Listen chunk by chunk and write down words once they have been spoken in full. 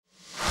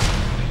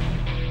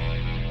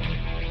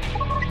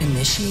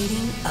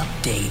Initiating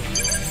update.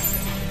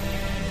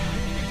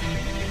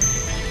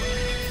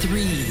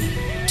 3,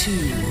 2,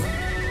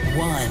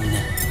 1,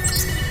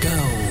 go.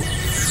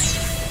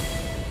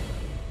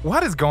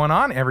 What is going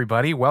on,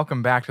 everybody?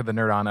 Welcome back to the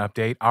Nerd On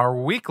Update, our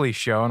weekly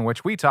show in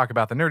which we talk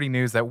about the nerdy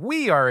news that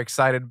we are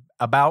excited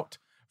about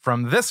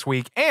from this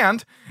week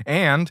and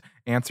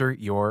answer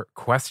your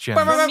questions.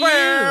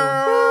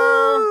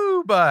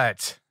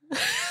 But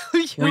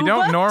we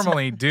don't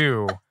normally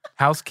do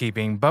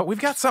housekeeping, but we've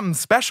got something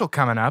special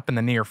coming up in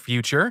the near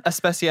future. A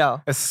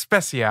special.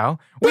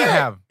 We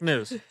have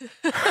news.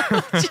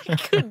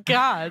 Good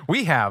God.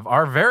 We have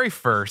our very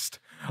first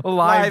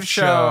live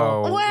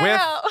show Wow.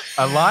 with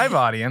a live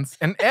audience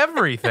and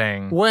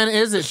everything. When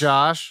is it,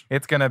 Josh?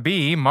 It's going to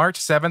be March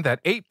 7th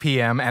at 8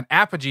 p.m. at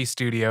Apogee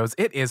Studios.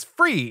 It is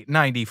free,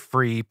 90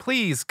 free.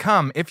 Please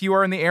come if you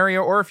are in the area,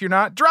 or if you're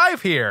not,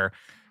 drive here.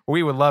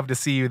 We would love to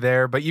see you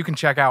there, but you can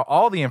check out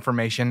all the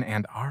information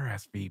and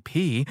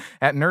RSVP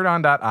at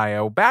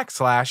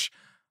nerdon.io/live.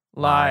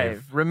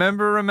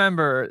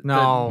 Remember.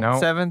 No. The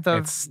 7th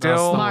of It's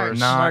still March.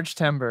 not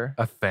March-tember.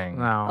 a thing.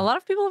 No. A lot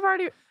of people have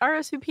already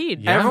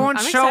RSVP'd. Yeah. Everyone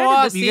I'm show excited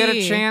up. to You get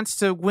a see. chance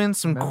to win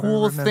some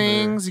cool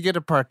things. You get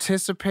to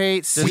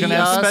participate. There's See going to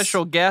have us.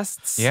 special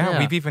guests. Yeah,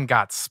 we've even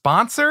got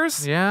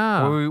sponsors.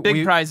 Yeah.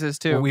 Big prizes,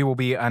 too. We will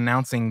be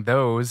announcing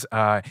those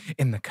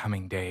in the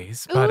coming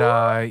days.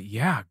 But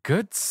yeah,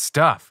 good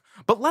stuff.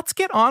 But let's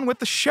get on with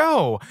the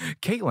show.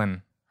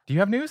 Caitlin, do you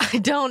have news? I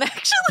don't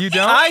actually. You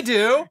don't? I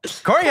do.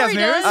 Corey has Corey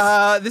news.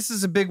 does. This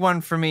is a big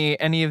one for me.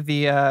 Any of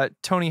the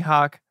Tony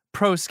Hawk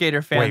pro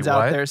skater fans Wait, out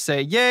what? there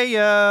say,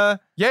 yeah.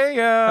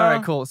 Yeah. All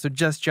right, cool. So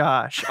just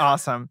Josh.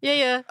 Awesome.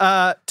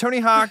 Yeah. Tony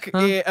Hawk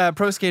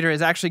Pro Skater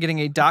is actually getting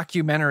a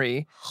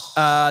documentary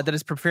that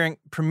is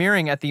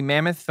premiering at the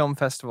Mammoth Film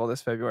Festival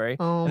this February.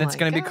 Oh and it's my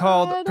going to be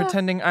called God.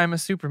 Pretending I'm a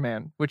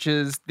Superman, which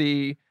is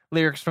the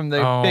lyrics from the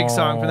big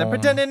song from the Oh.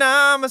 Pretending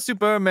I'm a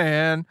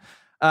Superman.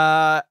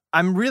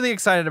 I'm really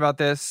excited about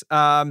this.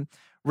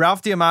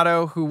 Ralph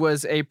D'Amato, who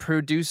was a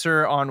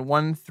producer on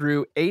 1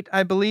 through 8,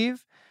 I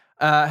believe,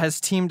 has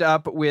teamed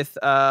up with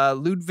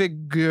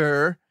Ludwig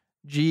Gür,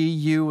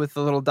 G-U with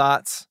the little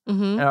dots,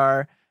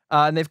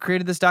 and they've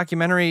created this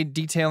documentary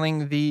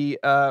detailing the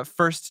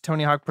first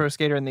Tony Hawk Pro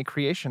Skater and the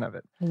creation of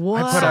it. Wow.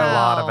 I put a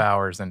lot of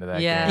hours into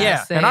that Yeah, game.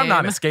 Yeah. And I'm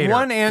not a same. skater.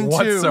 1 and 2.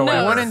 whatsoever.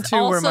 No. 1 and 2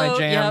 were my Also,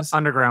 jams.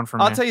 Underground for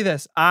me. I'll tell you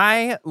this.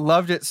 I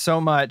loved it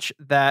so much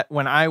that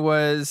when I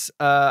was,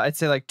 I'd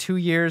say like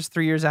 3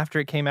 years after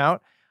it came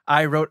out,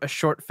 I wrote a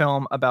short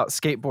film about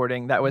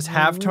skateboarding that was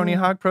half Tony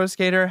Hawk Pro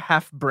Skater,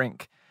 half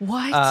Brink.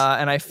 What?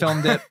 And I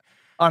filmed it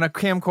on a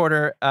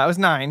camcorder. I was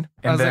 9.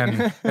 I And was then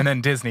like, and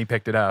then Disney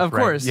picked it up. Of right?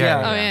 course, yeah.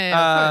 Oh,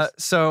 yeah, of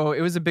course. so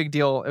it was a big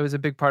deal. It was a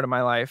big part of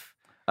my life.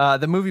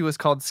 The movie was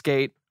called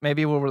Skate.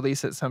 Maybe we'll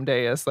release it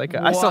someday as like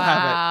I still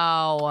have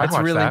Wow. I'd it. It's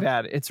watch really that.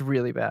 bad. It's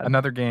really bad.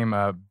 Another game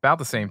about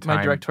the same time.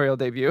 My directorial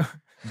debut.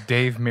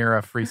 Dave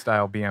Mira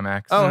Freestyle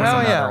BMX. Oh, was hell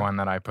another yeah. one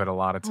that I put a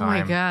lot of Oh my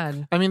time.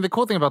 God. I mean, the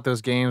cool thing about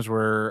those games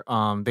were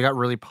they got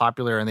really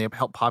popular and they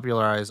helped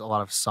popularize a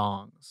lot of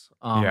songs.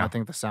 Yeah. I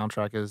think the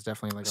soundtrack is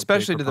definitely like a big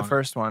Especially to the proponent.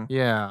 first one.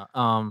 Yeah.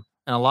 And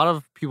a lot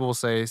of people will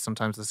say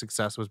sometimes the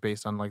success was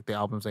based on like the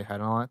albums they had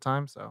in all that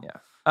time. So Yeah.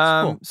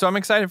 cool. So I'm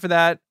excited for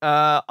that.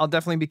 I'll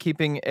definitely be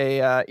keeping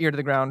a ear to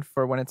the ground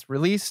for when it's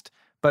released.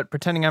 But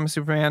Pretending I'm a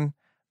Superman,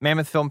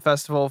 Mammoth Film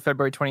Festival,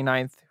 February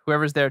 29th.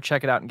 Whoever's there,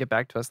 check it out and get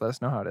back to us. Let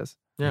us know how it is.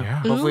 Yeah.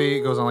 Hopefully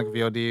it goes on like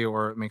VOD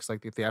or it makes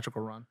like the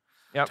theatrical run.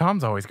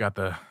 Tom's always got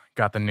the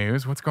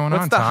news. What's going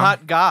What's on, the Tom?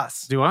 hot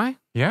goss? Do I?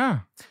 Yeah.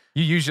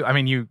 You usually, I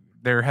mean,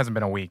 there hasn't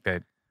been a week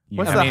that you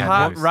What's haven't the had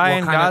hot news.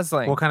 Ryan What kind of-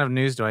 Gosling? what kind of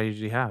news do I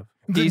usually have?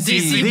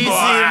 DC.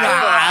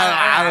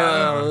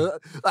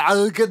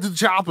 I'll get the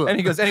chopper. And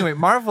he goes, anyway,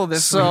 Marvel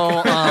this So,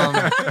 week.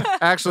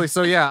 actually,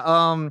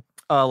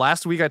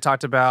 last week I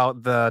talked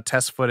about the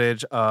test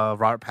footage of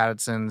Robert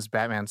Pattinson's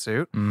Batman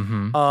suit.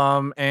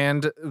 Mm-hmm.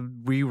 And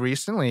we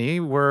recently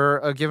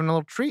were given a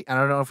little treat. I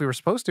don't know if we were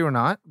supposed to or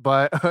not,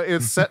 but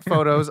it's set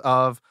photos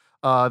of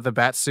the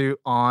bat suit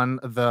on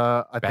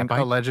the, I think, Bat bike?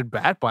 alleged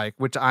bat bike,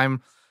 which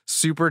I'm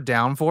super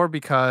down for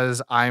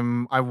because I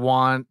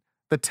want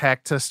the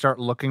tech to start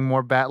looking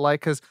more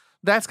bat-like because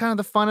that's kind of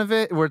the fun of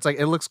it, where it's like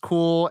it looks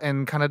cool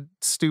and kind of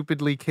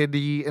stupidly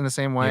kiddie in the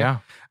same way. Yeah.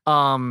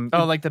 Oh,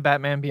 like the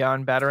Batman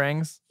Beyond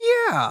Batarangs?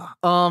 Yeah.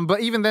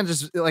 But even then,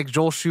 just like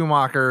Joel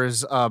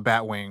Schumacher's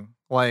Batwing,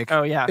 like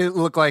Oh, yeah. it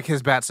looked like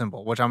his bat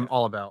symbol, which I'm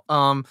all about.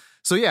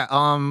 So yeah,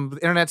 the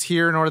internet's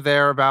here nor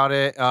there about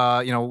it.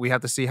 We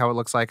have to see how it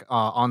looks like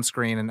on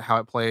screen and how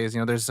it plays.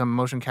 There's some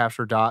motion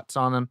capture dots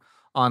on them.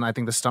 On I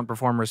think the stunt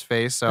performer's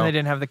face. So And they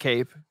didn't have the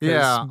cape. 'cause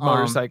Yeah,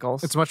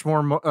 motorcycles. it's much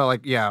more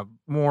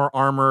more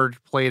armored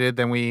plated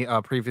than we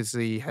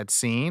previously had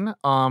seen.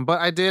 But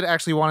I did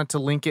actually wanted to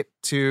link it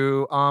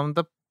to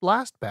the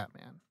last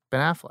Batman,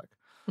 Ben Affleck.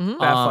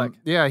 Affleck.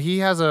 Yeah, he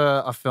has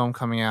a film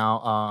coming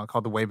out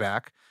called The Way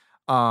Back,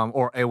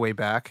 or A Way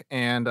Back,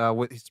 and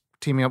he's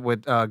teaming up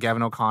with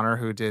Gavin O'Connor,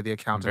 who did The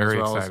Accountant Very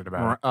as well excited as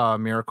about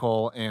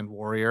Miracle and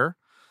Warrior.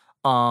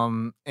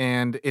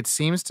 And it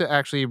seems to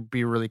actually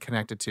be really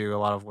connected to a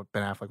lot of what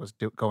Ben Affleck was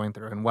going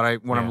through. And what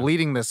I'm Yeah.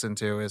 leading this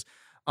into is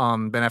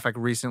Ben Affleck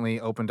recently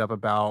opened up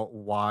about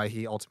why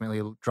he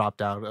ultimately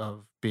dropped out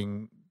of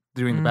doing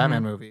the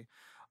Batman movie.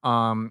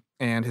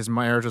 And his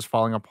marriage was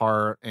falling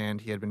apart,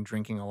 and he had been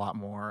drinking a lot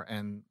more,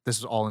 and this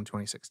is all in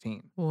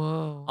 2016.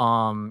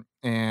 Whoa.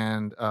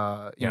 And you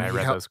know, I he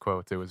read hel- those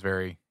quotes. It was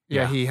very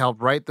yeah, he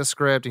helped write the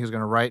script. He was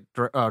going to write,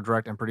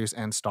 direct, and produce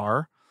and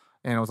star,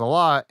 and it was a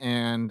lot.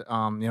 And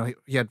you know,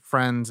 he had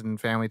friends and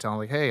family telling him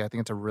like, "Hey, I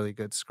think it's a really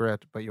good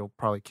script, but you'll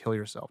probably kill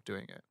yourself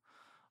doing it."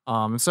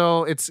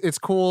 So it's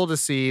cool to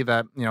see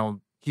that, you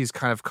know, he's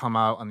kind of come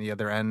out on the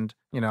other end.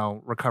 You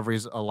know,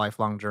 recovery's a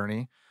lifelong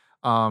journey.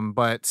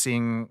 But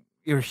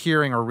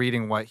hearing or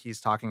reading what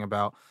he's talking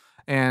about.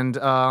 And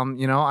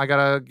you know, I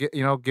gotta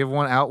give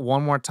one out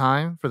one more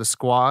time for the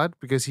squad,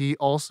 because he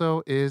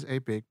also is a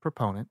big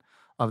proponent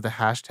of the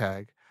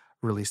hashtag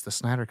release the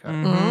Snyder Cut.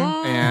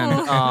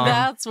 And,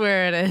 That's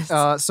where it is.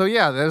 So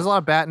yeah, there's a lot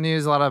of bat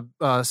news, a lot of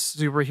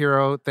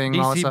superhero thing,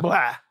 and all that DC stuff.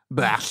 blah.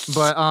 Blah.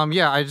 But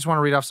yeah, I just want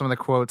to read off some of the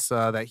quotes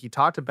that he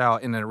talked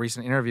about in a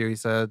recent interview. He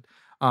said,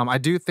 I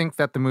do think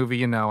that the movie,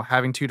 you know,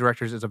 having two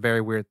directors is a very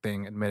weird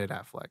thing, admitted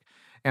Affleck.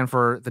 And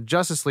for the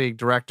Justice League,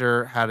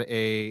 director had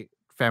a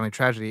family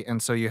tragedy,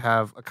 and so you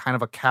have a kind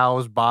of a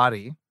cow's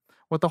body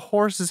with a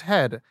horse's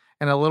head,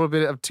 and a little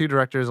bit of two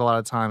directors a lot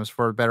of times,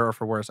 for better or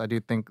for worse. I do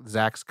think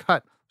Zach's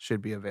cut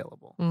should be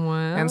available.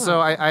 Wow. And so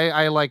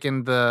I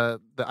liken the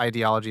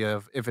ideology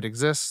of, if it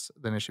exists,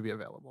 then it should be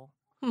available.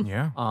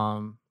 Yeah.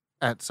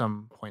 At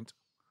some point.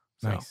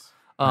 So, Nice.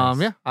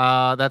 Nice.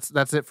 yeah.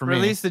 That's it for me.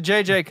 Release the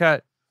JJ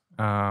cut.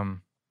 I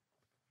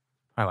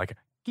like it.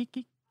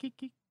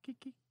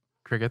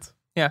 Crickets.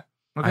 Yeah.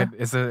 Okay.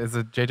 Is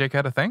a JJ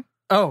cut a thing?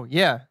 Oh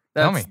yeah.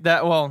 Tell That's me.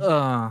 that.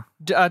 Well,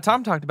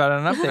 Tom talked about it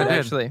in an update I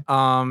did.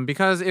 actually.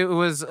 Because it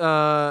was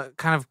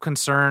kind of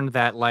concerned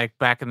that, like,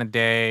 back in the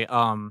day,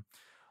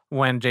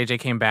 when JJ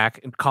came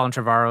back, Colin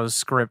Trevorrow's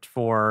script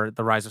for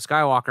The Rise of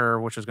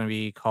Skywalker, which was going to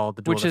be called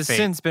The Duel Which of the has Fate.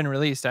 since been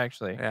released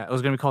actually. Yeah, it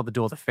was going to be called The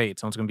Duel of the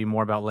Fates. So it's going to be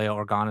more about Leia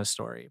Organa's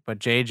story. But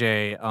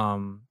JJ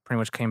pretty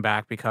much came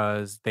back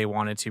because they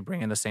wanted to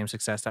bring in the same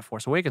success that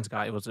Force Awakens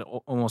got. It was an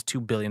almost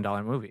 $2 billion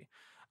movie.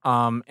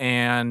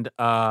 And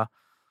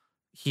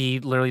he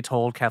literally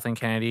told Kathleen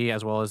Kennedy,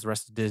 as well as the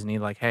rest of Disney,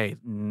 like, hey,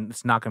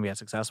 it's not going to be as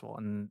successful.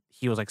 And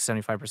he was like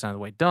 75% of the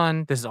way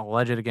done. This is all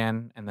alleged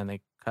again. And then they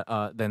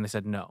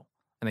said no.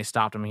 And they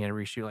stopped him. He had to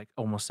reshoot like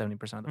almost 70%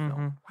 of the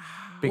film.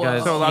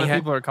 Because So a lot he of had-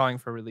 people are calling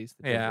for release.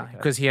 The yeah, JJ cut.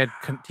 because he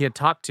had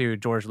talked to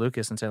George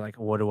Lucas and said, like,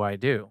 what do I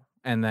do?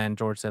 And then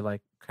George said,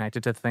 like, connect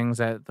it to things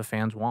that the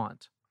fans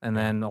want. And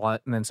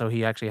then so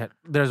he actually had,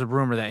 there's a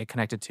rumor that it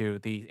connected to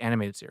the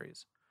animated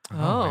series.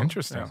 Oh.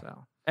 Interesting.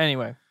 So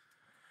Anyway,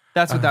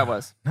 that's what that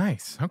was.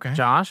 Nice. Okay.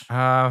 Josh,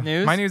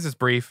 News? My news is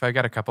brief. I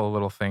got a couple of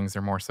little things.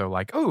 They're more so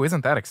like, oh,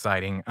 isn't that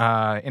exciting?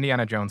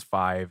 Indiana Jones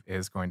 5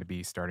 is going to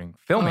be starting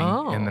filming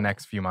in the Oh.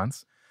 next few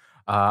months.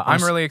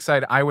 I'm really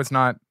excited. I was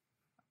not.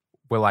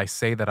 Will I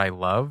say that I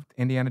loved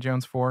Indiana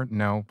Jones 4?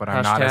 No, but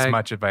I'm not as Hashtag-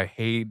 much of a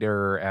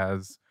hater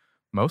as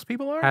most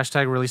people are.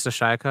 hashtag release the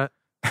Shia cut.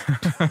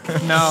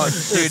 No,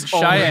 dude,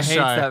 only Shia hates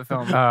Shia. that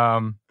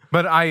film.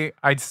 But I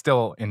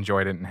still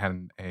enjoyed it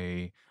and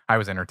I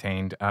was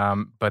entertained.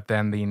 But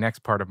then the next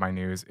part of my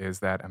news is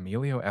that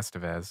Emilio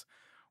Estevez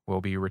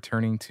will be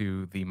returning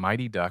to the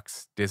Mighty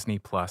Ducks Disney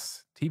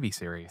Plus TV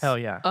series. Hell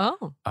yeah.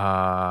 Oh.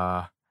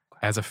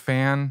 As a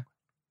fan,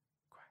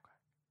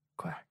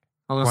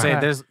 I was gonna Quack. say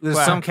there's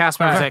Quack. some cast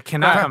members Quack. that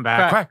cannot Quack. come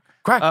back. quack,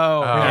 quack.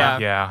 Oh, yeah.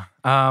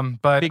 yeah.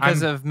 But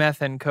Because I'm- of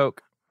meth and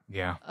coke.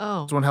 yeah,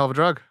 Oh. It's one hell of a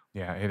drug.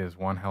 yeah, it is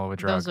one hell of a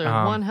drug. Those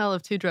are one hell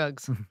of two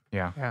drugs.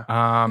 Yeah.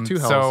 Yeah. Two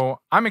hells. So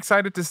I'm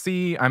excited to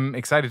see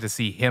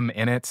him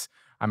in it.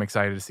 I'm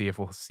excited to see if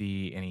we'll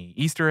see any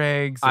Easter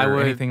eggs I or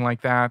would- anything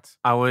like that.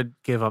 I would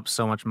give up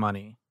so much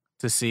money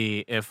to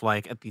see if,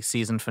 like, at the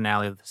season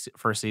finale of the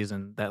first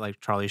season, that, like,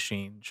 Charlie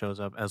Sheen shows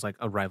up as, like,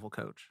 a rival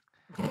coach.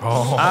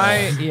 Oh,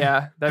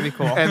 Yeah, that'd be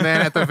cool. And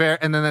then at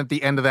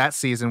the end of that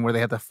season, where they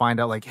have to find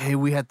out, like, hey,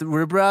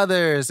 we're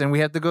brothers, and we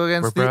have to go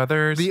against we're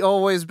brothers. the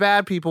always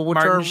bad people, which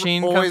Martin are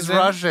Sheen always comes in?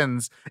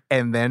 Russians.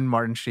 And then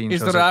Martin Sheen He's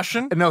shows the up.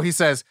 Russian? No, he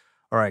says,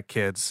 all right,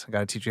 kids, I got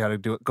to teach you how to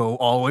do it. Go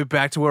all the way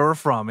back to where we're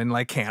from in,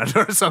 like,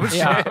 Canada or some shit.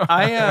 Yeah,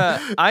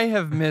 I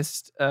have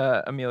missed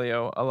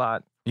Emilio a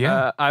lot.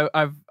 yeah.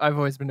 I've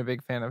always been a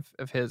big fan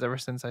of his ever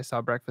since I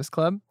saw Breakfast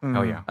Club.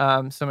 Hell yeah.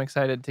 So I'm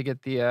excited to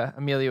get the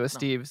Emilio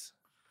Esteves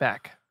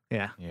back.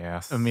 Yeah.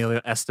 Yes. Emilio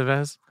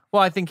Estevez.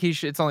 Well, I think he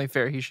should. It's only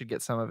fair he should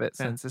get some of it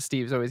since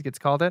Esteves always gets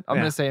called it. I'm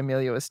Yeah. gonna say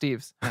Emilio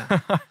Esteves.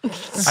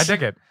 I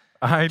dig it.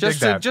 I dig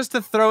that. Just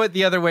to throw it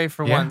the other way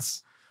for Yeah.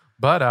 once.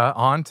 But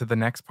on to the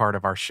next part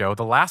of our show,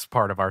 the last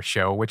part of our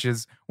show, which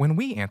is when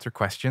we answer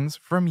questions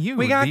from you,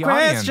 We got the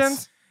questions.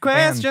 audience.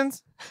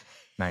 Questions.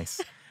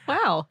 Nice.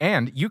 Wow.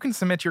 And you can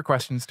submit your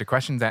questions to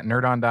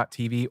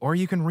questions@nerdon.tv, or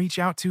you can reach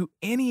out to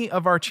any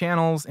of our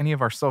channels, any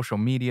of our social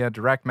media,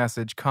 direct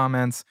message,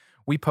 comments.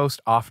 We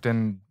post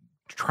often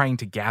trying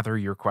to gather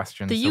your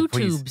questions. The so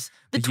please, YouTubes,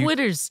 the the You-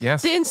 Twitters,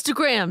 yes. the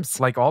Instagrams,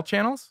 like all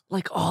channels.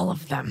 like all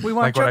of them. We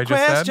want Like what your I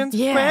just said? questions.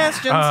 Yeah.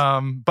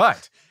 Questions.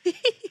 But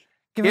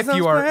Give if us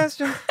you those are-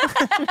 questions.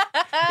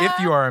 if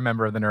you are a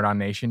member of the Nerd On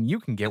Nation, you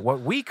can get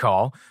what we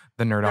call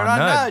the Nerd, Nerd On on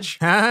Nudge.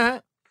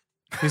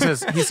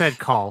 he said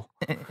call.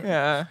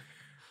 Yeah.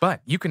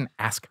 But you can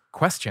ask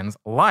questions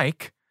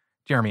like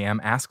Jeremy M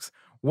asks,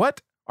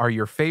 "What are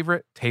your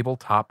favorite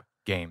tabletop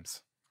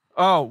games?"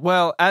 Oh,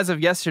 well, as of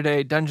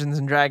yesterday, Dungeons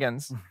and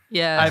Dragons.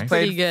 Yeah, I it's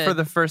played pretty good. for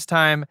the first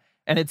time,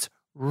 and it's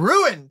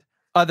ruined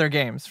other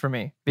games for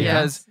me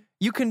because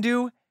you can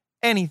do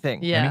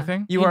anything. yeah.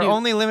 Anything? You are do.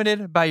 only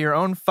limited by your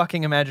own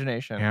fucking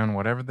imagination. And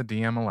whatever the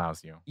DM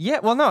allows you. Yeah,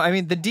 well, no, I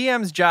mean, the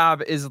DM's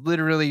job is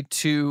literally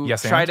to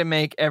Yes try and? to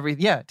make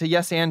to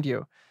yes and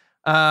you.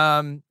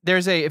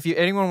 There's if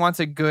anyone wants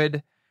a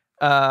good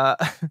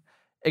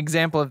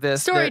example of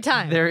this, Story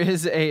time. There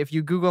is if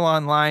you Google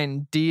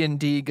online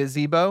D&D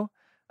gazebo,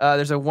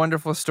 there's a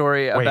wonderful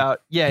story Wait.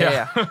 about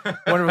yeah.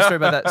 Wonderful story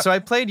about that. So I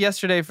played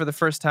yesterday for the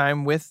first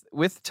time with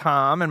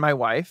Tom and my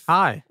wife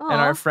Hi. and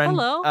our Aw, friend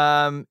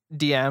Hello.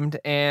 DM'd,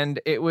 and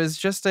it was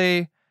just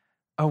a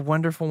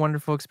wonderful,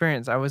 wonderful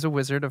experience. I was a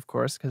wizard, of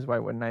course, because why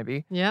wouldn't I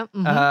be? Yeah.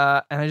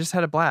 mhm. And I just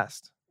had a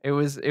blast. It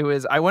was.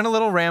 I went a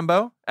little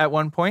Rambo at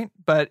one point,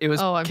 but it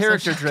was Oh, I'm so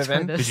character shocked by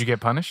driven. this. Did you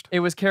get punished? It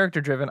was character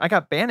driven. I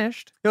got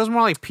banished. It was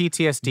more like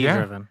PTSD Yeah.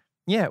 driven.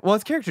 Yeah, well,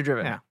 it's character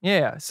driven. Yeah.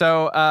 Yeah.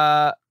 So,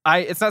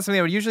 it's not something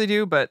I would usually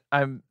do, but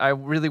I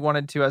really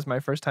wanted to, as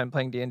my first time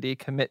playing D&D,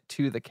 commit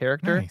to the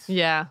character. Nice.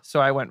 Yeah. So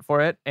I went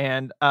for it,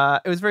 and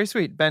it was very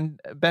sweet. Ben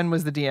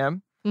was the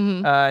DM,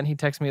 Mhm. and he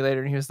texted me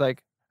later, and he was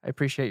like, "I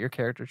appreciate your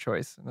character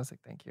choice," and I was like,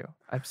 "Thank you.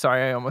 I'm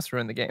sorry, I almost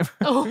ruined the game."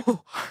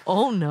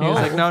 Oh no. He was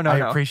like, "No, I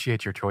no."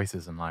 appreciate your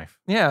choices in life.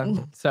 Yeah.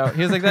 So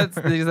he was like,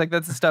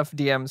 "That's the stuff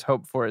DMs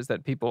hope for, is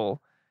that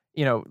people,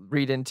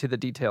 read into the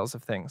details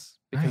of things,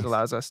 because Nice. it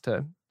allows us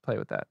to play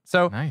with that."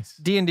 So Nice.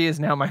 D&D is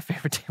now my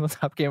favorite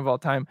tabletop game of all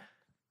time,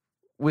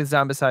 with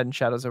Zombicide and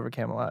Shadows over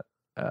Camelot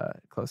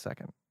close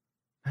second.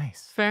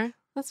 Nice. Fair.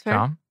 That's fair.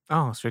 Tom?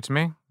 Oh, straight to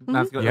me.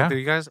 Not to go Yeah. through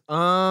you guys.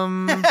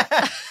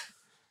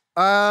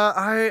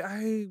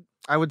 I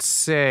would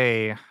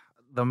say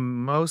the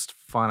most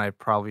fun I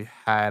probably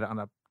had on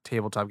a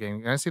tabletop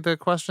game. Can I see the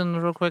question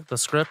real quick? The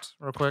script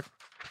real quick.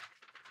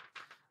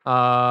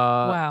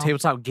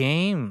 Tabletop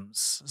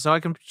games. So I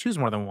can choose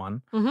more than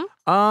one.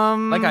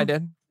 Mhm. Like I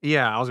did.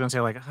 Yeah, I was gonna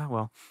say like,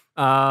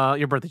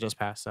 your birthday just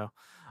passed, so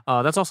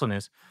that's also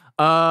news.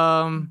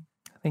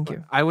 Thank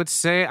you. I would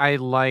say I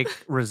like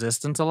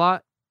Resistance a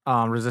lot.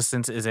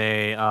 Resistance is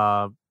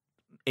a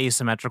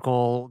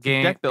asymmetrical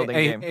game, deck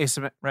building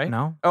game, right?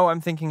 No, Oh, I'm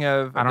thinking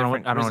of. I don't know.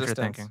 different I don't know what you're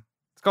Resistance. thinking.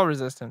 It's called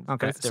Resistance. but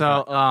Okay, it's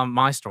different. so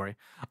my story.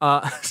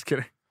 Just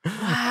kidding.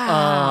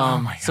 Wow.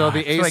 Oh my So the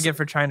gosh. That's what I get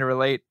for trying to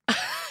relate.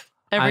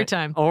 Every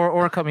time.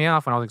 or cut me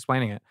off when I was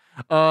explaining it.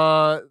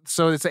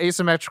 So it's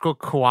asymmetrical,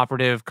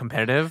 cooperative,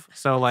 competitive.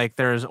 So like,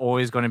 there's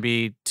always going to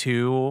be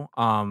two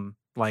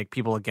like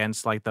people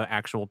against like the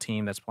actual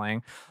team that's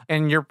playing,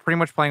 and you're pretty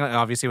much playing like,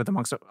 obviously with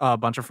amongst a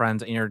bunch of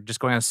friends, and you're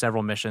just going on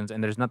several missions,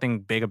 and there's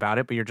nothing big about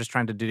it, but you're just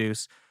trying to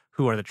deduce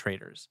who are the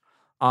traitors.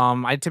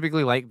 I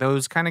typically like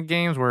those kind of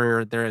games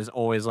where there is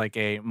always like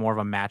a more of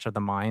a match of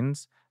the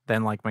minds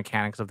than like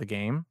mechanics of the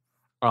game.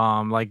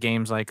 Like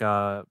games like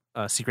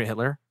Secret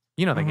Hitler.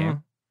 You know that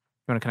game.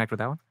 You want to connect with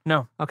that one?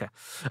 No. Okay.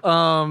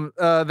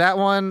 That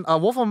one,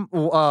 Wolf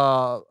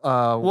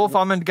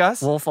Almond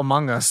Gus. Wolf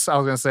Among Us. I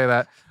was gonna say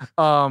that.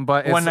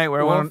 But One Night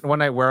Werewolf? One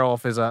Night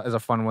Werewolf is a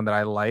fun one that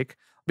I like,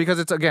 because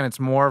it's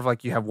more of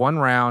like, you have one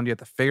round, you have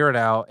to figure it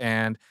out,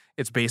 and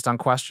it's based on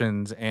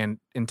questions and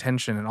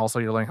intention, and also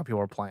you're learning how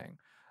people are playing.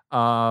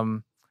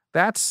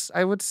 That's,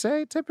 I would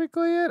say,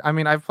 typically it. I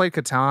mean, I've played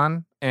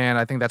Catan, and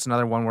I think that's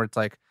another one where it's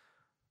like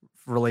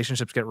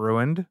relationships get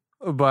ruined,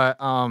 but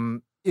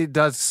it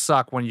does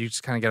suck when you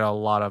just kind of get a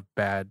lot of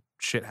bad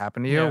shit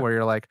happen to you, Yeah. where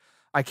you're like,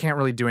 I can't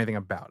really do anything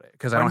about it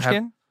because I don't have.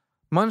 Munchkin?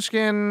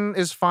 Munchkin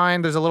is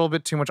fine. There's a little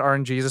bit too much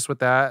RNGesus with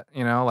that,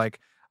 like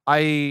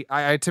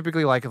I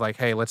typically like,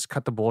 hey, let's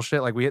cut the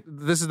bullshit. Like,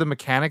 this is the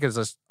mechanic,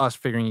 is us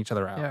figuring each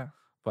other out. Yeah.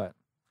 But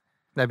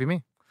that'd be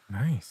me.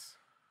 Nice.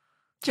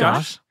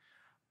 Josh?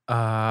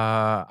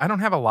 I don't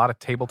have a lot of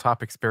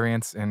tabletop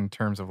experience in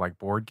terms of like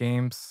board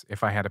games.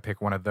 If I had to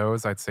pick one of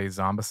those, I'd say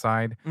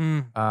Zombicide.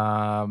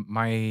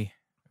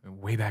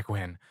 Way back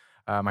when,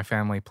 my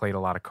family played a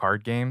lot of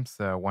card games,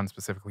 one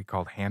specifically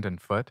called Hand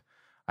and Foot.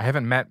 I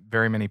haven't met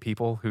very many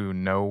people who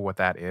know what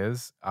that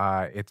is.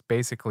 It's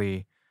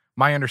basically,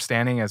 my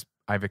understanding, as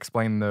I've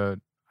explained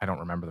I don't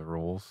remember the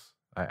rules.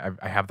 I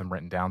have them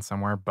written down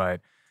somewhere,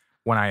 but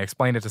when I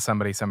explained it to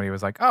somebody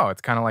was like, oh,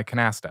 it's kind of like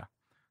Canasta.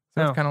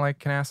 So Oh. it's kind of like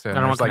Canasta. I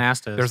don't know what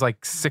Canasta is. There's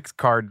like 6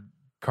 card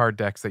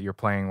decks that you're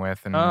playing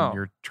with, and Oh.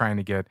 you're trying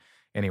to get.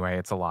 Anyway,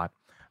 it's a lot.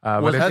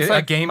 Well, But that's a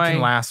like game can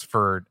my- last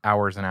for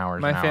hours and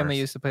hours. My and family hours.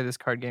 used to play this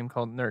card game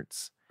called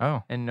Nerds,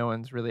 Oh, and no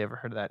one's really ever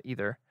heard of that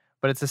either.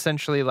 But it's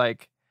essentially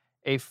like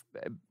a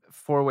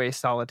 4-way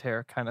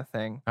solitaire kind of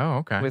thing oh,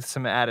 okay. with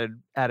some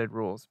added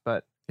rules.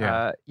 But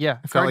Yeah.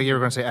 I felt like you were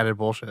going to say added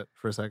bullshit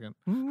for a second.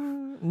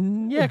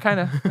 Yeah, kind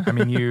of. I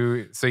mean,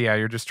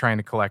 you're just trying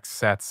to collect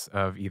sets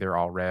of either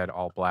all red,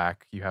 all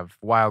black. You have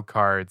wild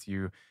cards,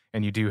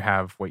 and you do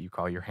have what you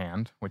call your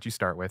hand, which you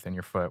start with, and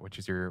your foot, which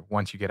is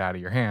once you get out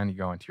of your hand, you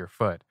go into your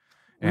foot.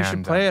 We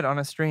should play it on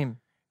a stream.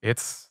 I'm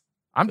It's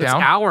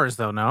down. hours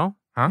though, no?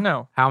 Huh?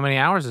 No. How many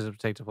hours does it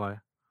take to play?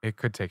 It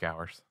could take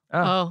hours.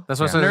 Oh. That's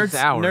what Yeah. I said. It's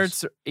hours.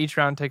 Nerds, each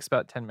round takes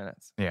about 10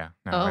 minutes. Yeah,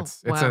 no, Oh,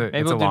 it's wow. a Maybe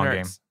it's a we'll do long nerds.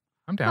 game.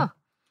 I'm down. Huh.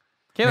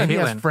 Caitlin, Maybe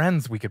Caitlin. as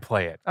friends we could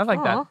play it. I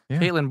like that. Aw. Yeah.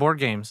 Caitlin, board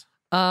games.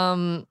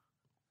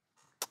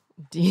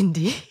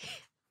 D&D.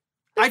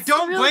 I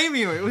don't real- blame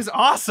you. It was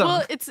awesome.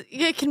 Well,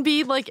 it can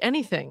be like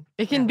anything.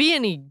 It can be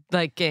any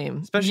like game.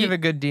 Especially You- if a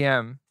good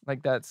DM.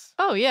 Like that's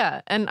Oh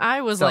yeah, and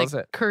I was Sells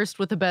like it. cursed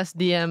with the best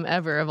DM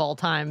ever of all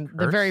time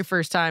the Cursed? very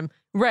first time.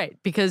 Right,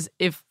 because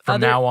if From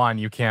other, now on,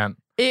 you can't.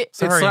 it,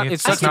 Sorry, it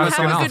it's sucks I not can as not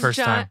good have as a the good first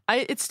time.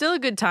 It's still a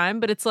good time,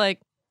 but it's like,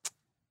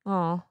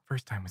 oh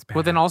First time was bad.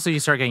 Well, then also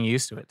you start getting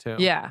used to it too.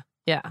 yeah.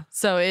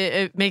 So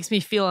it makes me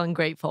feel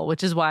ungrateful,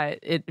 which is why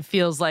it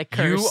feels like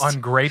you cursed.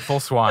 ungrateful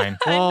swine.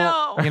 I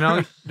know. You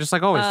know, just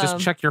like always, just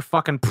check your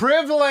fucking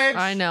privilege.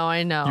 I know.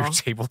 Your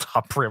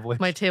tabletop privilege.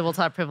 My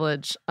tabletop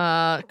privilege.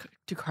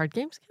 Do card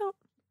games count?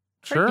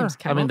 Card Sure. games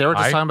I count. mean, they were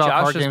just talking about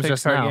Josh card just games picked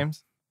just card now.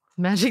 games.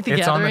 Magic the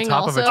It's on the Gathering.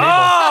 top of a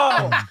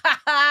also. table.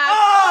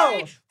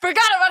 Oh!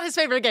 Forgot about his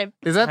favorite game.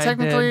 Is that I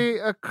technically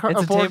a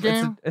board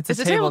game? It's It's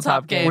a a tabletop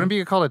tabletop game. game. Wouldn't it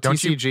be called a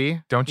Don't you-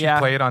 TCG? Don't you Yeah.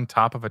 play it on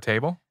top of a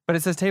table? But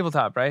it says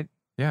tabletop, right?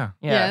 Yeah.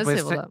 Yeah, it's But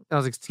tabletop. I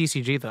was like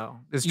TCG though.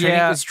 It's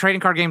Yeah.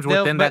 trading card games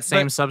They'll- within but- that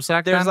same but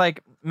subsect. There's then?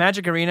 like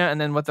Magic Arena and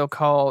then what they'll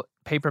call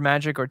paper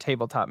magic or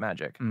tabletop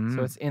magic. Mm.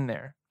 So it's in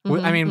there.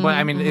 I mean, but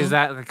I mean, Mhm, is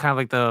that kind of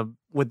like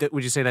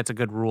would you say that's a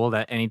good rule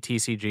that any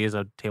TCG is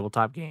a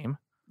tabletop game?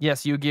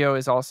 Yes, Yu-Gi-Oh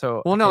is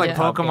also. Well, no, like Yeah.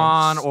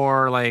 Pokemon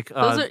or like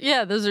Those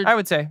are I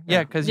would say,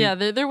 yeah, because yeah,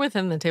 they're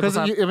within the because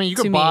tabletop. I mean you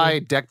to could me. buy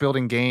deck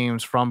building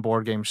games from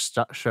board game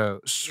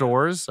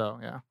stores. So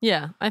yeah,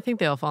 Yeah, I think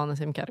they all fall in the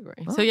same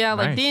category. So yeah,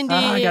 like nice. D&D,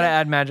 I gotta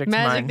add magic to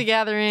Magic mine. the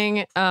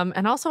Gathering,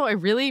 and also I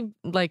really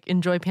like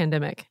enjoy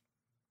Pandemic.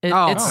 It,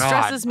 Oh, it God.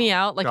 stresses me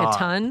out like God. a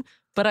ton,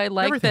 but I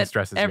like Everything that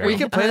stresses you we out.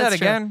 could play that that's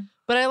true. again.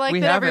 But I like We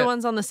that have it.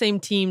 everyone's on the same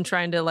team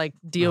trying to like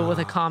deal with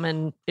a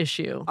common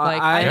issue.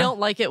 Like I- I don't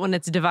like it when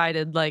it's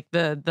divided, like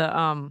the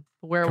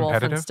werewolf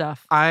and Competitive?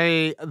 stuff.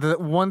 the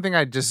one thing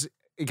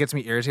it gets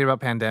me irritated about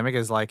Pandemic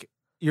is like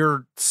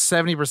you're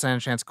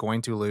 70% chance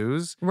going to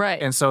lose,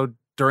 Right. and so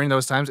during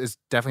those times it's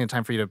definitely a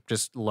time for you to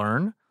just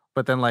learn.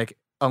 But then like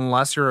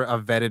unless you're a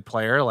vetted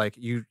player, like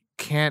you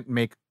can't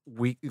make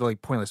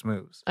pointless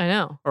moves, I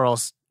know. or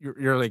else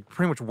you're like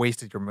pretty much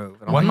wasted your move.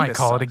 And I'm One like, might this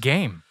call it a sucks.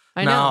 game.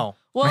 I know. No.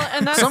 Well,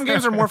 and that's Some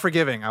games are more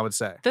forgiving, I would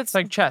say. that's It's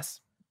like chess.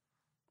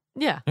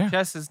 yeah. Yeah.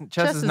 Chess is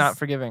Chess not is-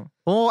 forgiving.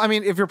 Well, I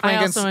mean, if you're playing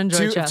I against also enjoy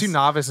two, if chess. two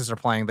novices are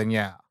playing, then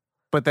yeah.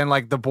 But then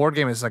like the board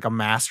game is like a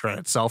master at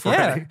itself Yeah,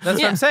 already. that's what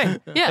Yeah. I'm saying.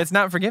 Yeah. It's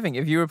not forgiving.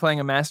 If you were playing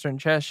a master in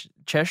chess,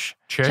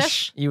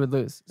 Chish. you would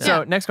lose. Yeah.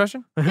 So next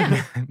question.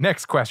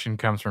 Next question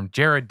comes from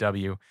Jared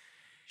W.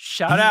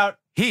 Shout out.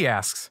 He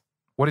asks,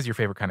 "What is your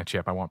favorite kind of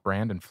chip? I want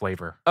brand and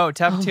flavor." Oh,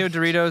 Tapatio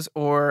Doritos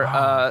or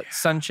Oh,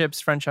 Sun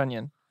Chips French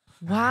onion,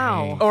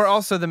 Wow. Nice. or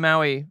also the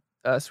Maui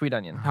sweet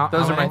onion.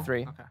 Those are my many?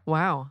 three. Okay.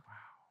 Wow.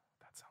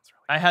 That sounds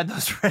really. I had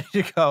those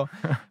ready to go.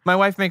 My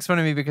wife makes fun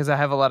of me because I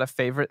have a lot of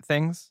favorite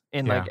things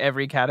in like Yeah.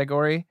 every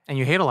category. And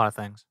you hate a lot of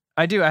things.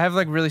 I do. I have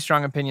like really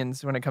strong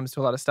opinions when it comes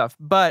to a lot of stuff.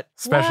 But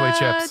Especially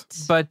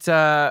chips. What?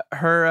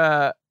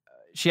 her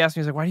she asked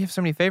me, she's like, why do you have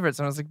so many favorites?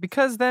 And I was like,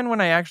 because then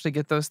when I actually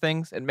get those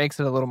things, it makes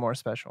it a little more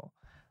special.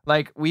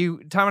 Like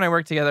Tom and I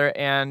worked together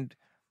and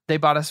they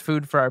bought us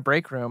food for our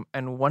break room.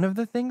 And one of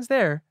the things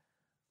there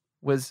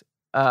was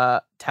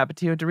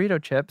Tapatio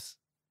Dorito chips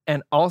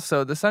and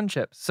also the Sun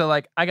chips. So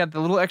like I got the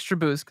little extra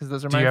boost because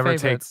those are Do my you ever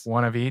favorites. take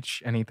one of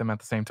each and eat them at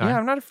the same time? Yeah,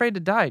 I'm not afraid to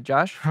die,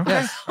 Josh. Okay.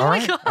 Yes. All Oh my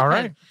right. God. All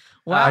right.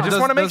 Wow. I just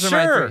wanna make those are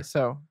my sure. three,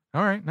 so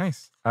All right.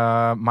 Nice.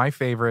 My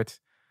favorite.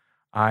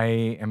 I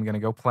am gonna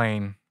go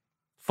plain.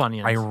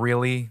 Funyuns. I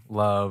really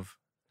love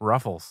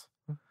Ruffles.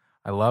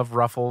 I love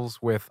Ruffles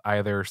with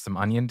either some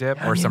onion dip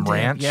or Onion some dip,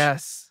 ranch.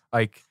 Yes.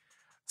 Like,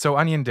 so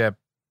onion dip,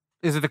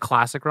 Is it the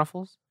classic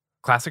Ruffles?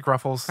 classic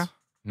Ruffles, Okay.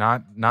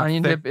 not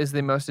Onion thick. dip is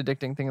the most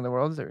addicting thing in the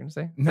world. Is that what you're gonna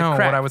say? It's No, like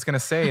crack. what I was gonna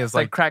say is It's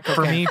like crack for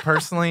cocaine. me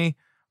personally,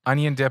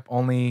 onion dip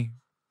only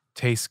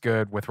tastes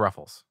good with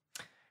Ruffles.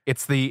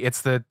 It's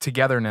the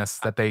togetherness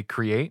that they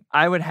create.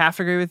 I would half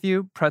agree with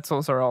you.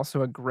 Pretzels are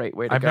also a great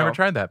way to I've go. never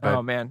tried that, but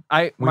Oh man,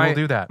 we will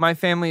do that. My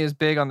family is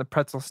big on the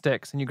pretzel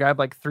sticks, and you grab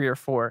like 3 or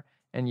 4,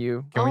 and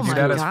you. Can we Oh do my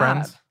that as God.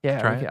 friends?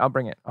 Yeah, Try we can- it? I'll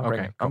bring it. I'll bring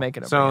Okay, it. I'll cool. make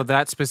it. So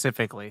that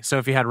specifically. So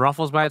if you had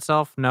Ruffles by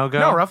itself, no go.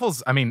 No,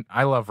 Ruffles. I mean,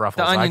 I love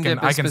Ruffles. the onion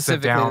dip I is can sit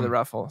specifically down. the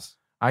Ruffles.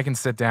 I can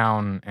sit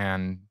down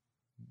and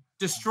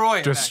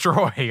Destroy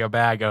destroy a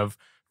bag of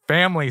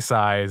family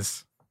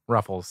size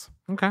Ruffles.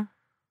 Okay.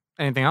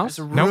 Anything else?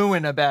 Just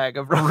ruin a bag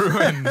of Ruffles.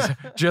 Ruined.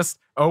 Just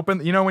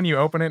open. You know when you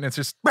open it, and it's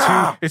just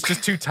too. It's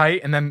just too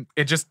tight, and then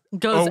it just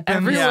Goes opens,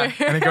 everywhere.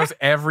 and it goes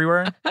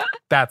everywhere.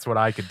 That's what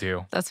I could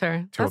do That's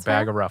fair. to That's a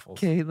bag fair. of Ruffles.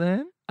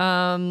 Caitlin,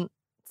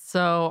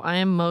 So I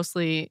am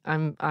mostly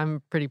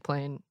I'm pretty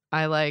plain.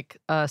 I like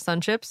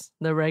sun chips,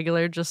 the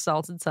regular just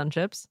salted sun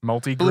chips.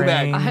 Multi-grain.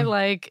 bag. I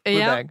like Blue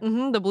bag.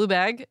 the blue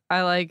bag.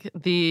 I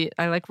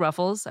like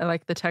Ruffles. I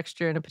like the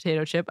texture in a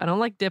potato chip. I don't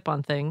like dip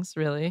on things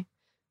really.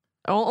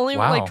 Only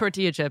Wow. like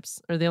tortilla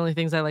chips are the only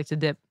things I like to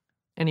dip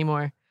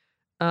anymore.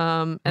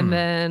 And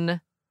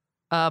then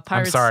I'm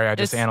Pirates. sorry, I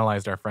just it's-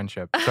 analyzed our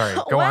friendship. Sorry,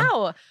 go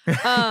on.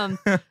 Wow.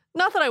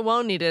 Not that I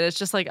won't need it. It's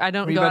just like I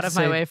don't Were you go about out to of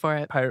my say way for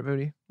it. Pirate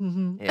booty.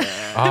 Mhm.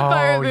 Yeah.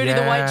 Pirate Oh, booty,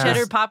 the white yes.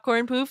 cheddar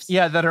popcorn poofs.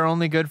 Yeah, that are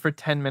only good for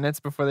 10 minutes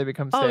before they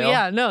become stale. Oh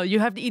yeah, no, you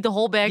have to eat the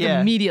whole bag Yeah.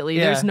 immediately.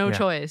 Yeah. There's no Yeah.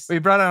 choice. We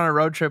brought it on a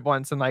road trip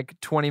once, and like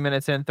 20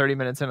 minutes in, 30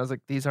 minutes in, I was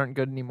like, these aren't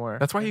good anymore.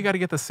 That's why you got to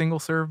get the single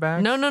serve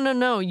bag.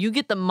 No. You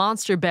get the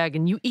monster bag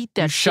and you eat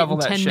You that shit shovel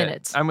in that 10 shit.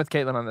 minutes. I'm with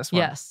Caitlin on this one.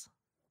 Yes.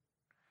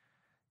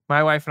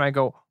 My wife and I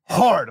go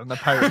hard on the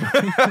pirate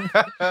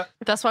booty.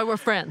 That's why we're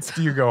friends.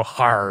 You go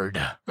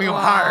hard. We go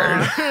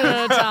hard.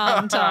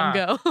 Tom,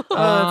 go. Oh,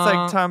 that's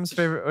like Tom's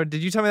favorite. Or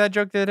did you tell me that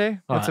joke the other day?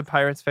 What's a What?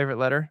 pirate's favorite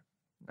letter?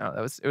 No,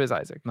 it was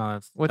Isaac. No,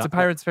 that's What's a dumb.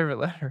 pirate's favorite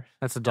letter?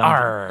 That's a dumb.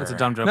 Arr. That's a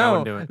dumb joke. I No,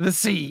 wouldn't do it. the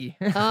sea.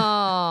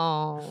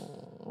 Oh.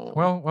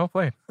 Well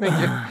played. Thank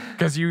you.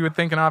 Because you would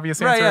think an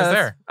obvious Right, answer yeah, is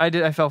that's-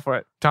 there. I fell for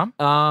it. Tom?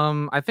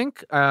 I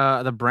think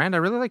the brand I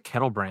really like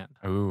Kettle brand.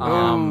 Ooh.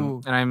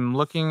 Ooh. And I'm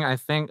looking. I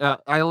think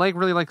I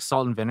really like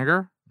salt and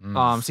vinegar.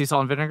 Mm. Sea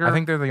salt and vinegar. I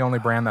think they're the only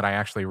brand that I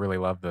actually really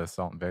love the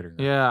salt and vinegar.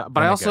 Yeah,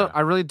 but I also Vinegar.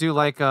 I really do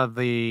like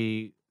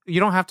the. You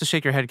don't have to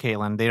shake your head,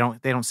 Caitlin. They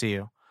don't see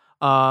you.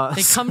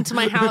 They come to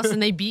my house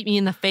and they beat me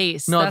in the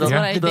face. No, That's the-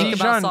 what I the think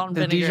about Dijon, salt and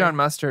the vinegar. Dijon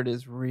mustard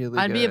is really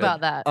I'd be good.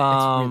 about that.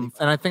 really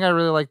and I think I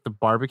really like the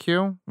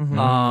barbecue.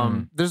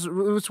 Mhm.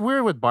 It's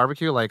weird with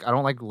barbecue. Like I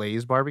don't like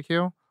Lay's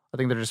barbecue. I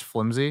think they're just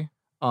flimsy.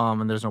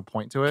 And there's no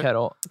point to it.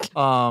 Kettle.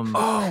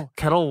 Oh,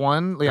 Kettle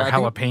One. Or Yeah, I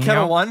think- jalapeno.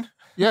 Kettle One?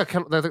 yeah,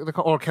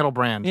 or Kettle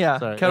brand. Yeah.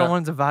 Sorry, Kettle yeah.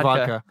 One's a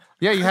vodka.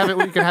 Yeah, you have it.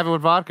 You can have it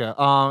with vodka.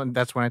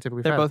 That's when I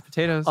typically. They're have. both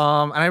potatoes.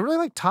 And I really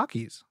like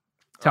Takis.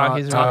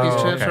 Takis are Takis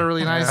Oh, chips okay. are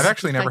really nice. I've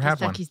actually never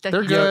had one.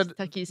 They're good.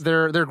 Tuckies.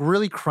 They're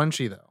really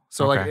crunchy though.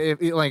 So Okay.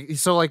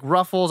 like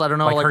Ruffles. I don't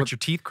know. Like Like, hurt with- your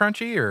teeth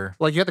crunchy or?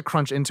 like you have to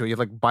crunch into it. You have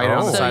to like bite it on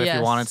Oh. the So, side if yes.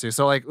 you wanted to.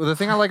 So like the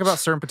thing I like about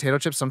certain potato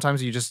chips,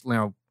 sometimes you just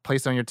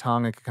place it on your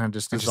tongue and it can kind of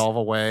just dissolve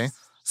away.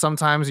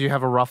 Sometimes you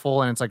have a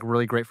ruffle and it's like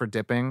really great for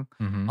dipping.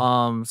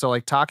 Mhm. So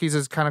like Takis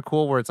is kind of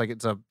cool where it's like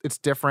it's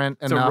different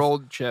It's enough. a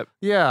rolled chip.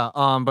 Yeah.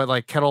 But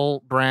like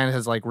Kettle brand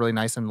is like really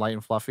nice and light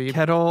and fluffy.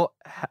 Kettle,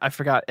 I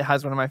forgot, it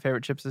has one of my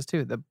favorite chips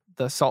too.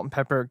 The salt and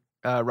pepper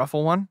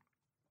ruffle one.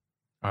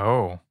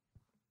 Oh.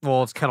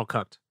 Well, it's Kettle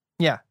cooked.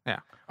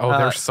 Oh, Uh,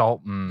 there's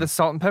salt and The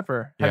salt and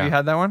pepper. Have Yeah. you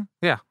had that one?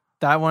 Yeah.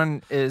 That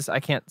one is, I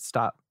can't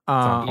stop.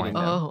 on eating point.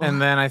 them. Oh. And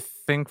then I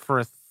think for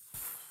a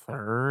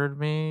third,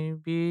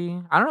 maybe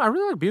I don't know. I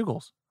really like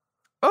Bugles.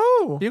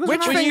 Oh, Bugles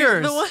witch are nice.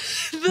 fingers.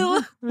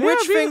 Witch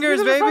fingers,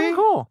 Bugles are fucking baby.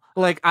 Cool.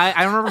 Like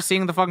I remember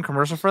seeing the fucking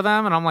commercial for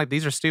them, and I'm like,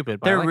 these are stupid.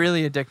 But I They're like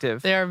really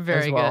addictive. They are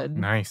very well. good.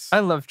 Nice. I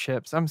love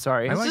chips. I'm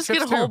sorry. I like Just chips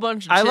get a whole too.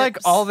 bunch of I chips. like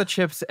all the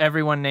chips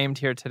everyone named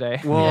here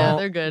today. Well, Yeah,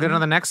 they're good. Good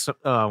on the next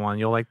one.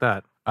 You'll like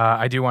that.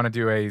 I do want to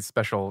do a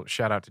special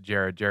shout out to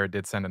Jared. Jared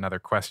did send another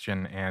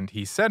question, and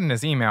he said in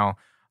his email,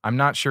 I'm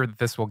not sure that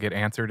this will get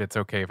answered. It's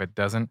okay if it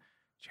doesn't.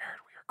 Jared,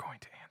 we are going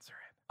to answer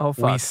it. Oh,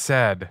 We fuck.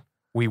 said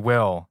we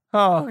will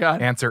Oh,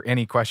 God. answer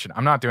any question.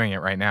 I'm not doing it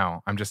right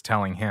now. I'm just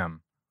telling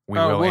him we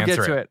Oh, will we'll answer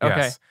get to it. Okay.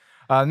 Yes.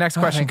 Next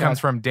Oh, question thank comes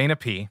God. from Dana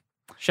P.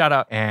 Shout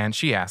out. And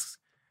she asks,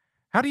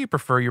 how do you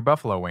prefer your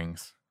buffalo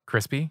wings?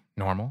 Crispy,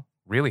 normal,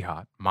 really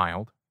hot,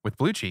 mild, with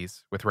blue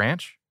cheese, with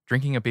ranch,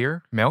 drinking a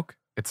beer, milk,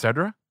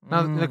 etc.?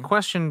 Now the Mm.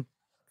 question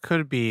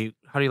could be,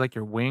 how do you like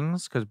your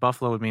wings? Because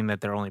buffalo would mean that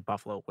they're only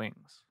buffalo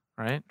wings,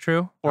 right?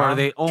 True. Or are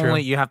they True.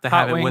 only you have to Hot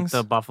have it with wings?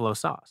 the buffalo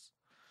sauce?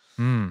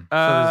 Mm. there's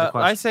a I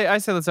question.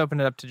 say let's open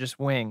it up to just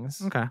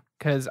wings Okay.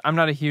 because I'm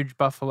not a huge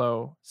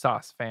buffalo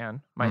sauce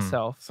fan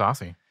myself.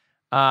 Saucy.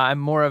 I'm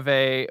more of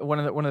a one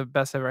of the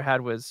best I ever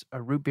had was a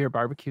root beer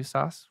barbecue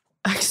sauce.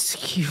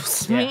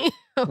 Excuse Yeah. me.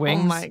 Oh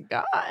Wings. my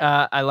god.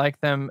 I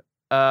like them.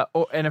 And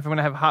if I'm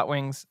gonna have hot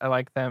wings, I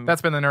like them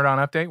That's been the Nerd On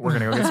Update. We're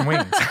going to go get some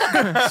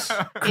wings.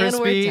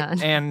 crispy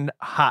done. and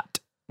hot.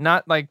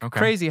 Not like Okay.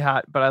 crazy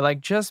hot, but I like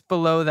just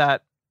below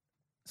that,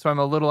 so I'm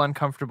a little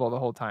uncomfortable the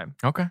whole time.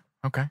 Okay.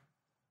 Okay.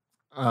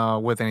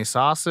 With any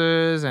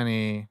sauces,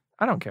 any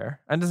I don't care.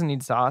 It doesn't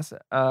need sauce.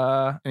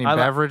 any I li-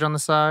 beverage on the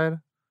side?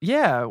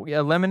 Yeah,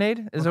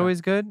 lemonade is Okay.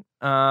 always good.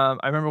 I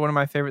remember one of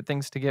my favorite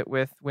things to get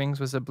with wings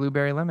was a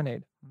blueberry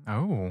lemonade.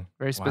 Oh.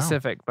 Very Wow.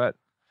 specific, but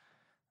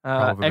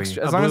Probably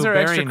extra, a as long as they're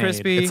extra blueberry-nade.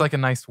 crispy. It's like a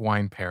nice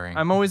wine pairing.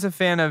 I'm always a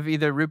fan of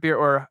either root beer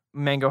or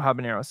mango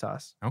habanero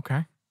sauce.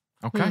 Okay.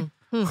 Okay.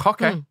 Hmm,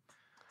 Okay. hmm.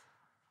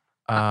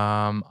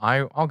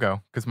 I'll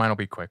go because mine will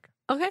be quick.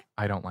 Okay.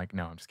 I don't like.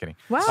 No, I'm just kidding.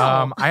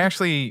 Wow. I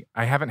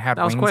haven't had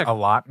That was wings quick. a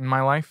lot in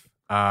my life.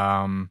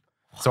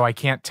 So I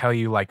can't tell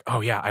you like,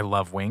 oh yeah, I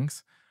love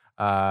wings.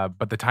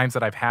 But the times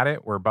that I've had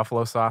it were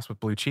buffalo sauce with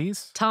blue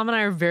cheese. Tom and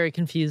I are very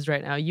confused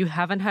right now. You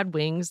haven't had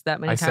wings that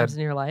many I times said-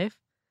 in your life?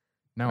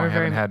 No, Or I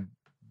very haven't mu- had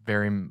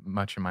very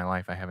much in my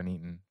life I haven't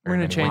eaten. We're very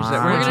gonna many change wings.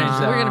 that. We're gonna change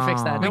that. We're gonna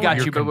fix that. We Don't got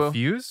worry. you, boo-boo.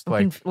 Confused?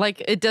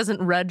 Like it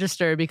doesn't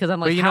register because I'm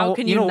like, But you how know-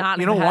 can you you know- not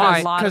you know have why?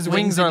 had a lot 'Cause of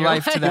wings in are your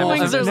life to them.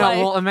 Wings Well, are no, life.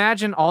 well,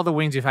 imagine all the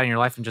wings you've had in your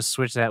life and just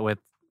switch that with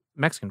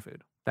Mexican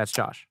food. That's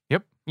Josh. Yeah.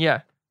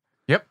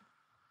 Yep.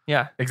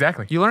 Yeah.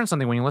 Exactly. You learn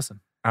something when you listen.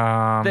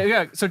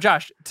 Yeah. So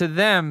Josh, to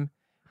them,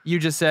 you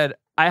just said,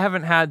 I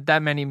haven't had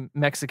that many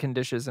Mexican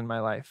dishes in my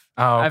life.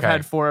 Oh, okay. I've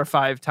had 4 or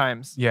 5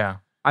 times. Yeah.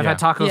 I've had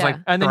tacos Yeah. like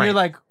And then you're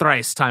like,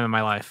 thrice time in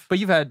my life. but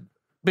you've had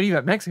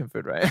Mexican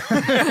food, right?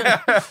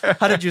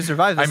 How did you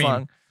survive this I mean,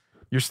 long?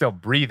 You're still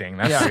breathing.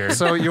 That's Yeah. weird.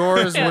 So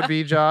yours would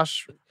be,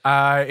 Josh?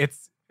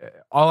 It's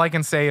all I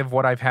can say of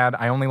what I've had.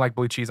 I only like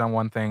blue cheese on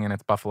one thing, and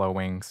it's buffalo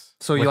wings.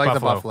 So you with like the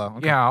buffalo.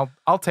 Okay. Yeah,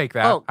 I'll take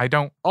that. Oh, I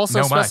don't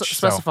Also know much. so-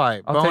 specify.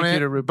 I'll Bone take you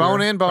to in, root bone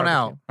beer in, bone barbecue.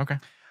 out. Okay.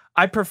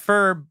 I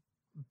prefer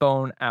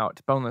bone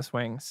out, boneless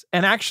wings.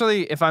 And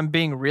actually, if I'm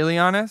being really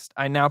honest,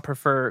 I now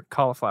prefer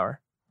cauliflower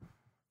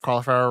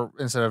Cauliflower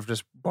instead of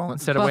just bone.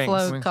 instead of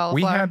Buffalo wings. cauliflower.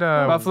 We had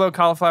Buffalo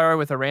cauliflower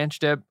with a ranch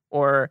dip,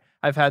 or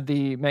I've had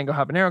the mango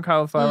habanero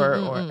cauliflower,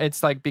 or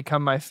it's like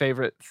become my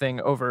favorite thing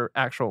over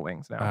actual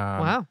wings now.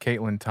 Wow.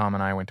 Caitlin, Tom,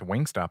 and I went to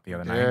Wingstop the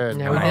other night. Good.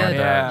 Yeah, and we I had, did.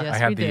 Yeah. Yes, I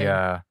had we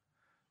did.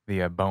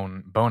 the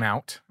bone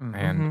out, and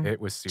Mhm. it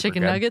was super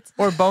Chicken good. nuggets.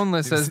 Or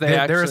boneless, as they They're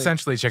actually.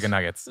 essentially chicken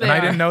nuggets, They and I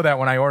are. didn't know that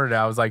when I ordered it.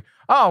 I was like,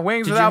 "Oh,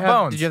 wings Did you without have,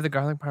 bones." Did you have the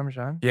garlic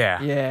parmesan?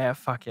 Yeah. Yeah,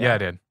 fuck yeah. Yeah, I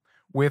did.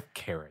 With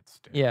carrot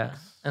sticks. Yeah.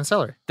 And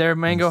celery. Their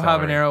mango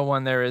celery. habanero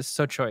one there is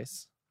so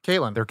choice.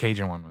 Caitlin. Their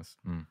Cajun one was.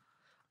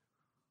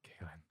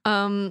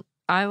 Caitlin.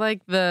 I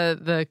like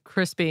the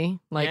crispy,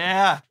 like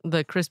yeah.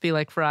 the crispy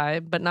like fry,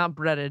 but not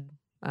breaded.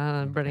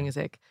 Breading is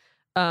ick.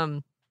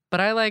 But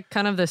I like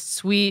kind of the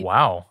sweet.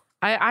 Wow.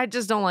 I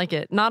just don't like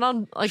it. Not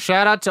on like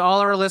Shout out to all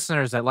our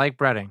listeners that like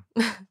breading.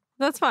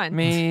 that's fine.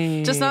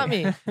 Me. Just not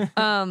me.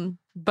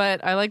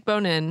 But I like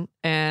bone in,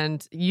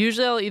 and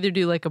usually I'll either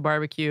do like a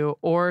barbecue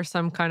or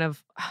some kind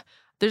of.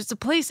 There's a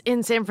place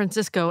in San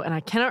Francisco, and I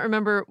cannot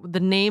remember the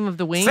name of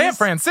the wings. San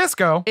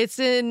Francisco. It's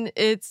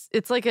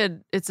like a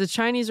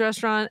Chinese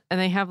restaurant, and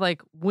they have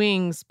like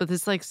wings, but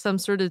it's like some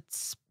sort of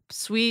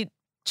sweet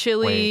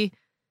chili Wait,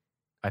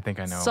 I think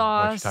I know what you're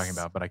sauce talking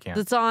about, but I can't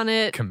that's on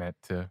it. commit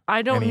to.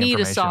 I don't any need a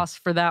information. sauce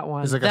for that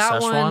one. Is it like a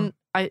that Szechuan? one,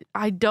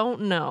 I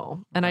don't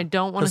know, and I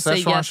don't want to The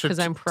say Szechuan yes should because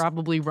I'm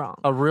probably wrong.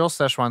 A real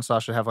Szechuan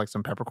sauce should have like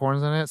some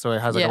peppercorns in it, so it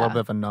has like a Yeah. little bit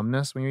of a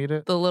numbness when you eat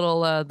it. The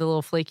little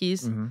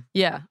flakies. Mm-hmm.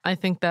 Yeah, I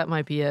think that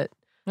might be it.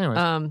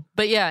 Anyways,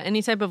 But yeah,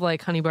 any type of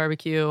like honey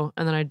barbecue,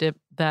 and then I dip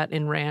that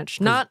in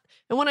ranch. Not,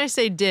 and when I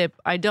say dip,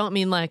 I don't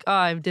mean like, oh,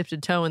 I've dipped a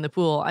toe in the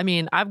pool. I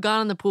mean, I've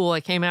gone in the pool, I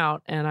came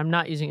out, and I'm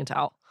not using a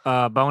towel.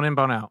 bone in,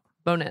 bone out.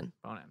 Bone in.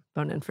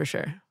 Bone in. For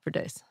sure. For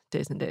days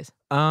and days.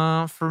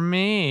 For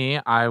me,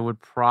 I would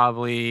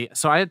probably.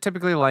 So I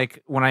typically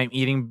like when I'm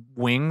eating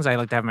wings, I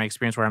like to have my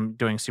experience where I'm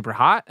doing super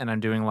hot and I'm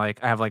doing like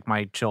I have like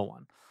my chill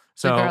one.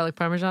 So So garlic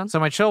parmesan. So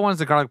my chill one's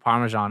the garlic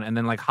parmesan, and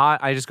then like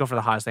hot, I just go for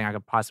the hottest thing I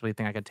could possibly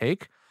think I could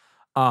take.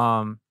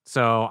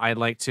 So I'd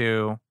like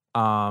to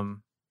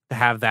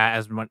have that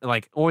as much,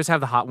 like always have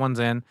the hot ones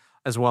in,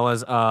 as well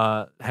as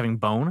having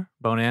bone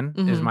in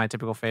is Mhm. my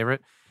typical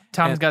favorite.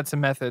 Tom's And- got some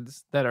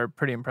methods that are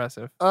pretty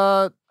impressive.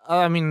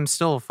 I mean,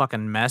 still a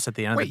fucking mess at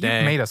the end Wait, of the you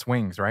day. made us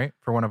wings, right?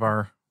 For one of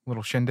our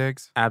little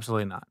shindigs.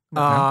 Absolutely not.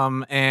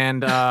 Okay.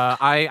 And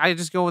I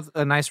just go with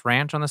a nice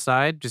ranch on the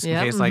side, just in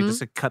Yep, case, like mhm. just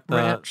to cut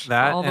Ranch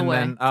that, all the and way.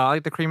 then I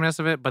like the creaminess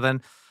of it. But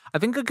then I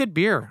think a good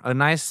beer, a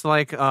nice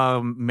like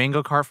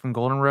mango cart from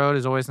Golden Road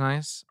is always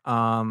nice.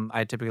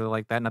 I typically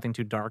like that. Nothing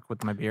too dark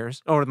with my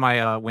beers or with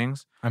my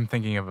wings. I'm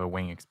thinking of a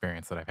wing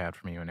experience that I've had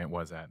from you, and it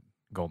was at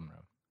Golden Road.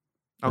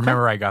 Okay.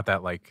 Remember, I got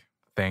that like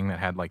thing that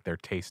had like their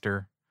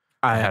taster.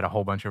 I had a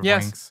whole bunch of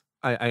Yes. wings.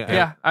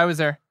 Yeah, I was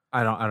there.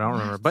 I don't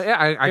remember, but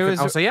yeah,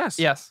 I'll say yes.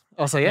 Yes.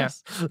 I'll say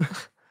yes.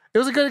 It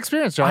was a good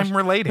experience, Josh. I'm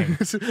relating.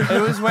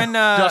 It was when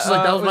Josh is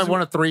like, that was my was-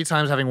 one of 3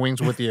 times having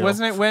wings with you.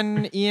 Wasn't it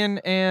when Ian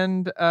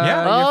and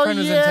Yeah. your friend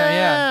was in town?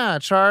 Yeah.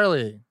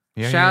 Charlie.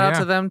 Yeah, Shout yeah, out yeah.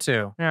 to them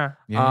too. Yeah.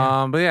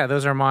 Yeah, But yeah,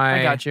 those are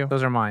my. I got you.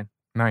 Those are mine.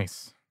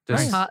 nice.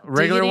 Just Nice. Hot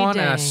regular diggity one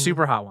and a dang.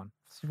 super hot one.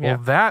 Well,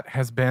 that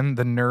has been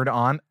the Nerd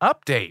On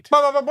update.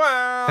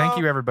 Thank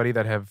you, everybody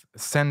that have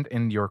sent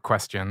in your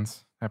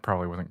questions. That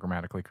probably wasn't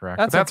grammatically correct,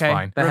 That's but that's okay.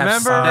 fine. That have-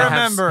 Remember, that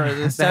have- remember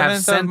the that have 7th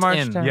of sent March.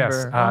 in.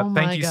 Yes. Oh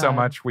Thank my you so God.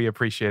 much. We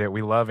appreciate it.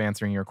 We love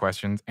answering your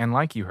questions. And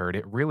like you heard,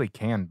 it really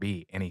can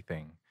be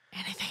anything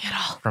Anything at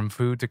all. from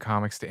food to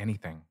comics to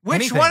anything. Which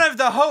Anything. one of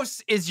the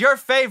hosts is your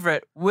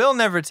favorite? We'll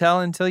never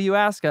tell until you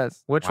ask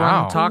us. Which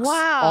Wow. one talks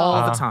Wow.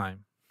 all the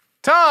time?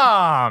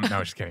 Tom?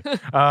 No, just kidding.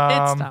 It's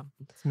Tom.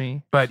 It's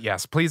me. But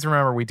yes, please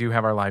remember we do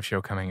have our live show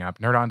coming up.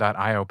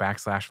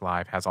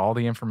 Nerdon.io/live has all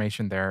the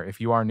information there. If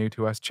you are new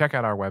to us, check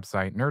out our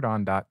website,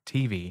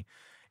 nerdon.tv.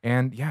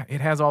 And yeah, it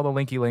has all the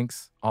linky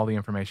links, all the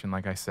information,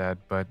 like I said.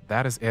 But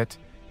that is it.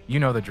 You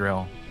know the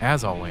drill.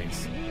 As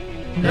always,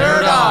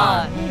 Nerd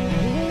on!